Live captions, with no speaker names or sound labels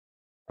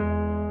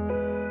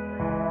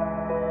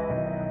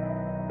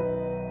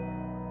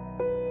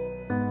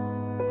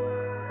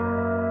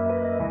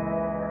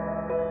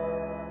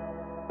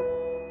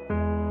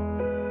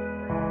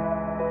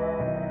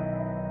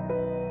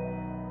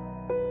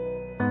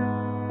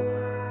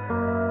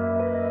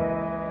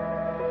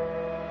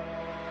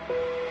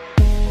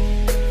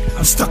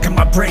I'm stuck in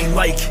my brain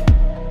like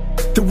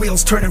the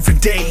wheels turning for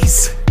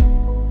days,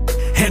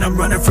 and I'm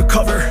running for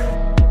cover.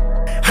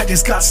 I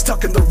just got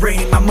stuck in the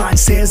rain. My mind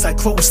says I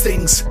close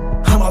things.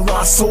 I'm a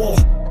lost soul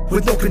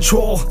with no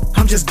control.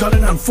 I'm just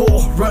gunning on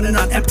full, running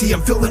on empty.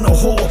 I'm filling a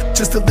hole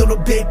just a little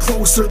bit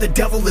closer. The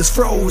devil is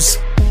froze.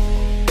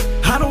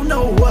 I don't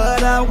know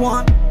what I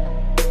want,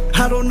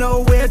 I don't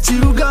know where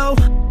to go.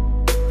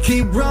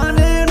 Keep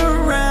running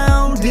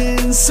around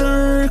in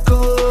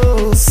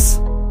circles.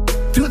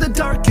 Through the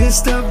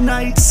darkest of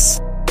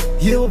nights,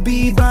 you'll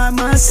be by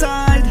my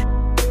side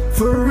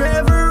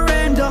forever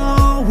and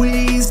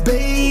always,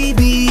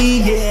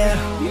 baby, yeah.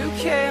 You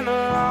came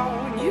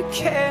along,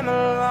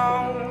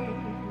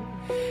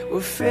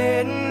 we're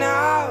fading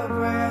our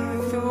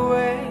breath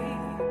away.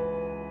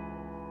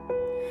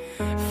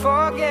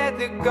 Forget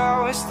the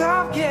going,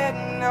 stop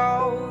getting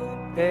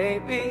old,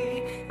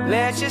 baby.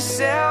 Let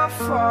yourself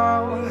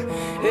fall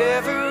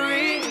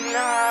every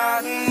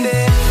night and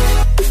day.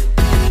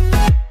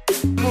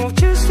 Move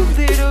just a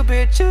little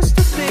bit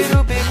closer.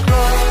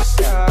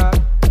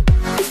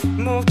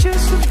 Move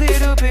just a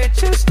little bit,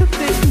 just a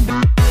little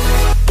bit.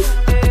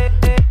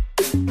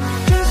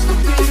 Just a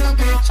little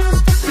bit,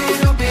 just a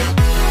little bit.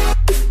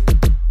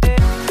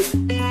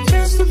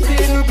 Just a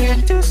little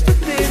bit, just a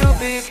little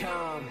bit.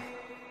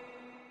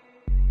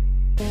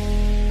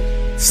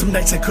 Some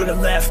nights I could've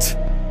left.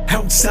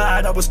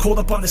 Outside, I was cold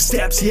up on the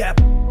steps, yeah.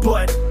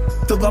 But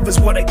the love is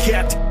what I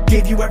kept.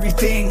 Gave you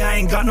everything, I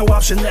ain't got no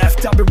option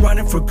left. I've been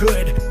running for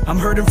good, I'm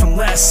hurting from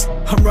less.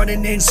 I'm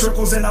running in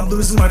circles and I'm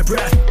losing my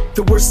breath.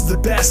 The worst is the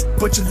best,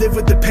 but you live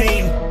with the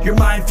pain. Your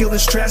mind feeling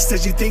stressed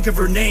as you think of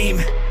her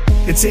name.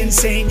 It's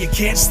insane, you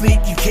can't sleep,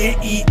 you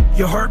can't eat.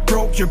 Your heart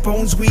broke, your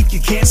bones weak, you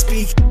can't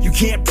speak, you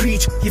can't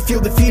preach. You feel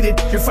defeated,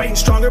 you're fighting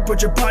stronger,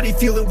 but your body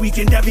feeling weak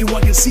and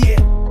everyone can see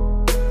it.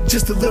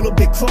 Just a little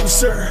bit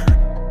closer,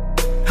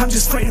 I'm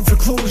just fighting for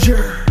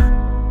closure.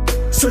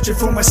 Searching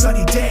for my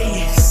sunny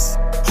days,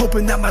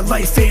 hoping that my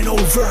life ain't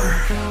over.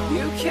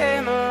 You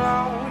came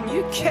along,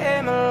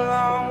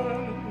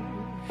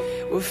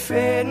 we're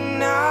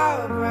fading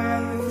our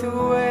breath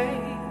away.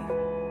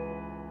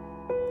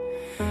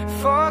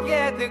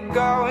 Forget the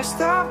going,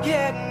 stop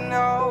getting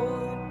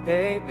old,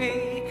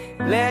 baby.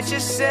 Let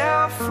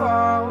yourself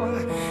fall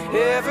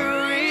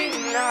every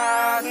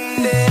night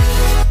and day.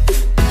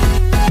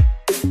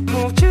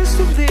 Move just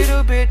a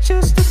little bit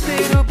closer.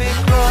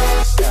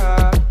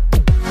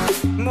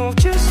 Move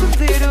just a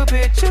little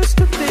bit, just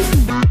a little bit.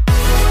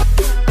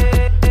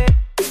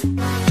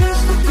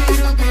 Just a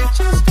little bit,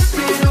 just a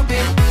little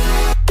bit.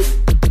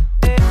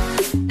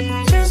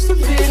 Just a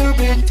little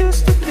bit,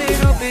 just a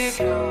little bit.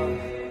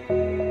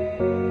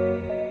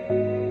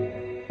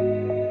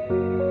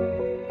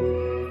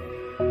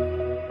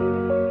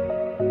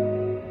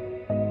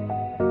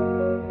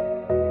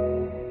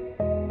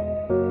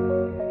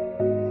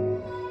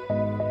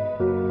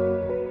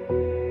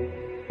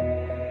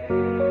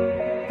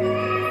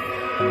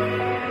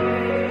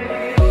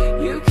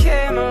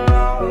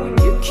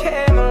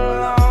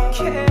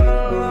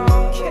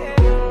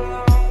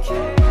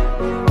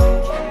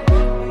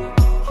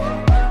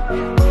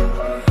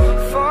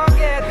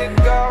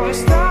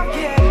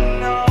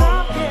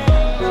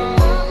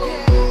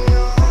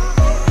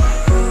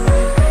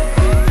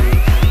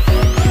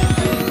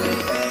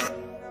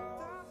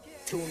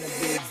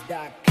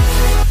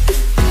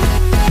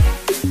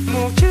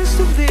 Move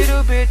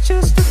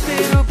just a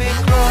little bit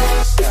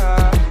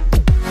closer.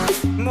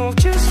 Move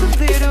just a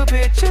little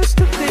bit, just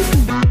a little bit.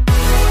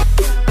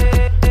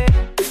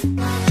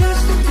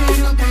 Just a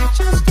little bit,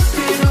 just a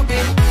little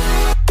bit.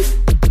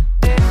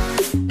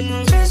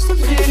 Just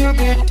a little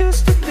bit,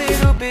 just a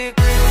little bit.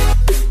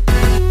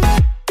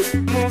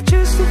 Move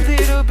just a little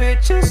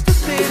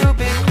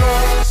bit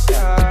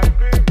closer.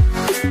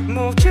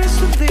 Move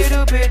just a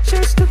little bit,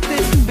 just a little bit.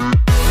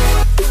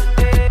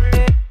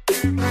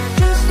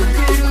 Just a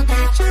little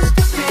bit, just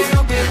a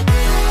little bit.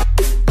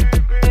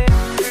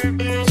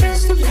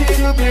 Just a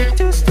little bit,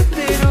 just